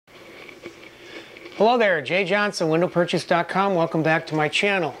Hello there, Jay Johnson, windowpurchase.com. Welcome back to my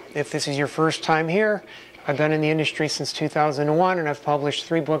channel. If this is your first time here, I've been in the industry since 2001 and I've published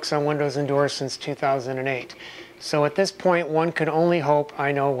 3 books on windows and doors since 2008. So at this point, one could only hope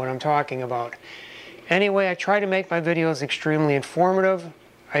I know what I'm talking about. Anyway, I try to make my videos extremely informative.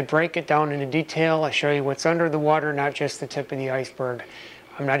 I break it down into detail. I show you what's under the water, not just the tip of the iceberg.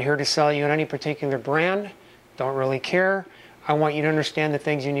 I'm not here to sell you any particular brand. Don't really care. I want you to understand the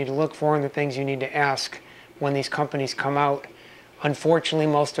things you need to look for and the things you need to ask when these companies come out. Unfortunately,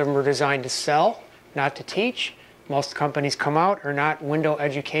 most of them are designed to sell, not to teach. Most companies come out are not window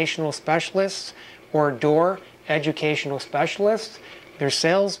educational specialists or door educational specialists. They're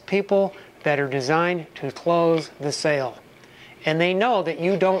salespeople that are designed to close the sale. And they know that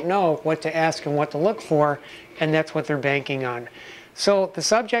you don't know what to ask and what to look for, and that's what they're banking on. So the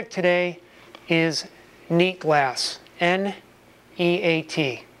subject today is neat glass.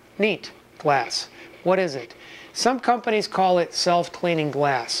 N-E-A-T. Neat glass. What is it? Some companies call it self-cleaning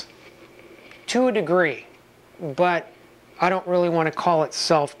glass. To a degree, but I don't really want to call it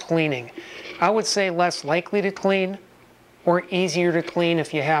self-cleaning. I would say less likely to clean or easier to clean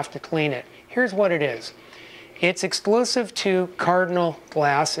if you have to clean it. Here's what it is. It's exclusive to Cardinal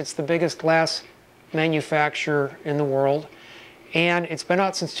Glass. It's the biggest glass manufacturer in the world. And it's been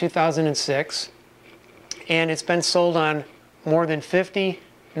out since 2006. And it's been sold on more than 50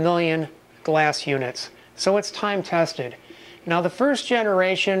 million glass units. So it's time tested. Now the first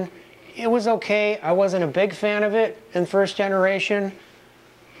generation, it was okay. I wasn't a big fan of it in first generation,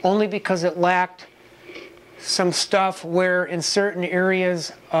 only because it lacked some stuff where in certain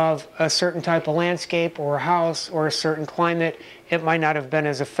areas of a certain type of landscape or a house or a certain climate, it might not have been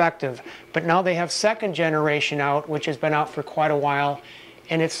as effective. But now they have second generation out, which has been out for quite a while,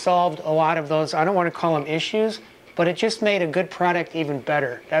 and it's solved a lot of those, I don't want to call them issues, but it just made a good product even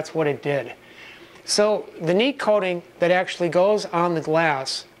better. That's what it did. So the neat coating that actually goes on the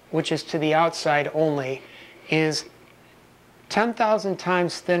glass, which is to the outside only, is 10,000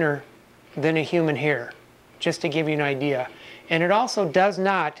 times thinner than a human hair, just to give you an idea. And it also does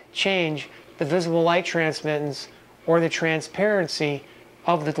not change the visible light transmittance or the transparency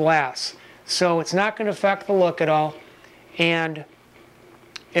of the glass. So it's not going to affect the look at all, and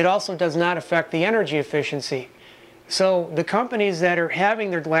it also does not affect the energy efficiency. So the companies that are having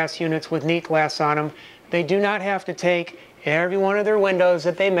their glass units with neat glass on them, they do not have to take every one of their windows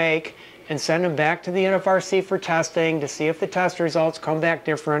that they make and send them back to the NFRC for testing to see if the test results come back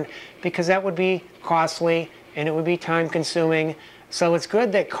different, because that would be costly and it would be time consuming. So it's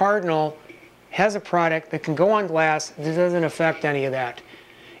good that Cardinal has a product that can go on glass that doesn't affect any of that.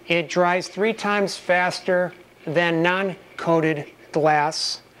 It dries 3 times faster than non-coated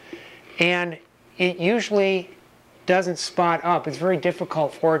glass, and it usually doesn't spot up. It's very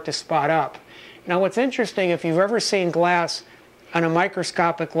difficult for it to spot up. Now what's interesting, if you've ever seen glass on a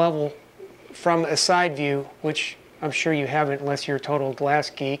microscopic level from a side view, which I'm sure you haven't unless you're a total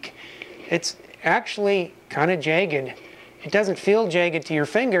glass geek, it's actually kind of jagged. It doesn't feel jagged to your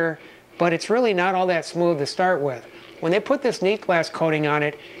finger, but it's really not all that smooth to start with. When they put this neat glass coating on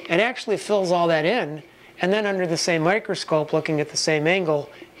it, it actually fills all that in, and then under the same microscope, looking at the same angle,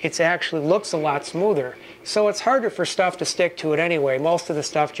 it actually looks a lot smoother. So it's harder for stuff to stick to it anyway. Most of the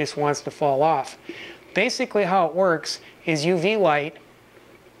stuff just wants to fall off. Basically how it works is UV light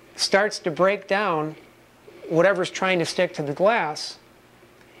starts to break down whatever's trying to stick to the glass,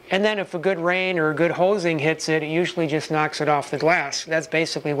 and then if a good rain or a good hosing hits it, it usually just knocks it off the glass. That's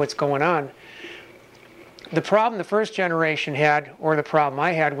basically what's going on. The problem the first generation had, or the problem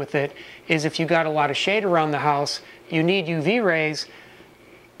I had with it, is if you got a lot of shade around the house, you need UV rays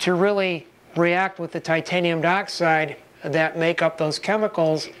to really react with the titanium dioxide that make up those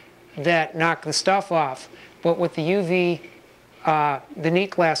chemicals that knock the stuff off. But with the UV, the Neat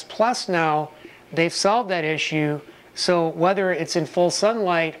Glass Plus now, they've solved that issue. So whether it's in full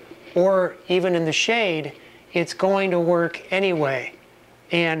sunlight or even in the shade, it's going to work anyway.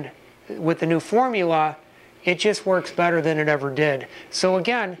 And with the new formula, it just works better than it ever did. So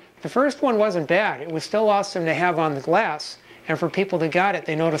again, the first one wasn't bad. It was still awesome to have on the glass. And for people that got it,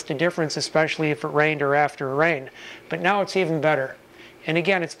 they noticed a difference, especially if it rained or after a rain. But now it's even better. And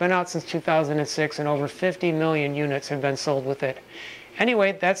again, it's been out since 2006, and over 50 million units have been sold with it.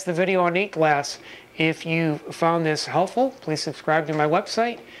 Anyway, that's the video on neat glass. If you found this helpful, please subscribe to my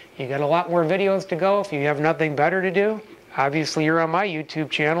website. You got a lot more videos to go if you have nothing better to do. Obviously, you're on my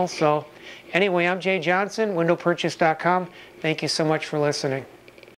YouTube channel. So anyway, I'm Jay Johnson, windowpurchase.com. Thank you so much for listening.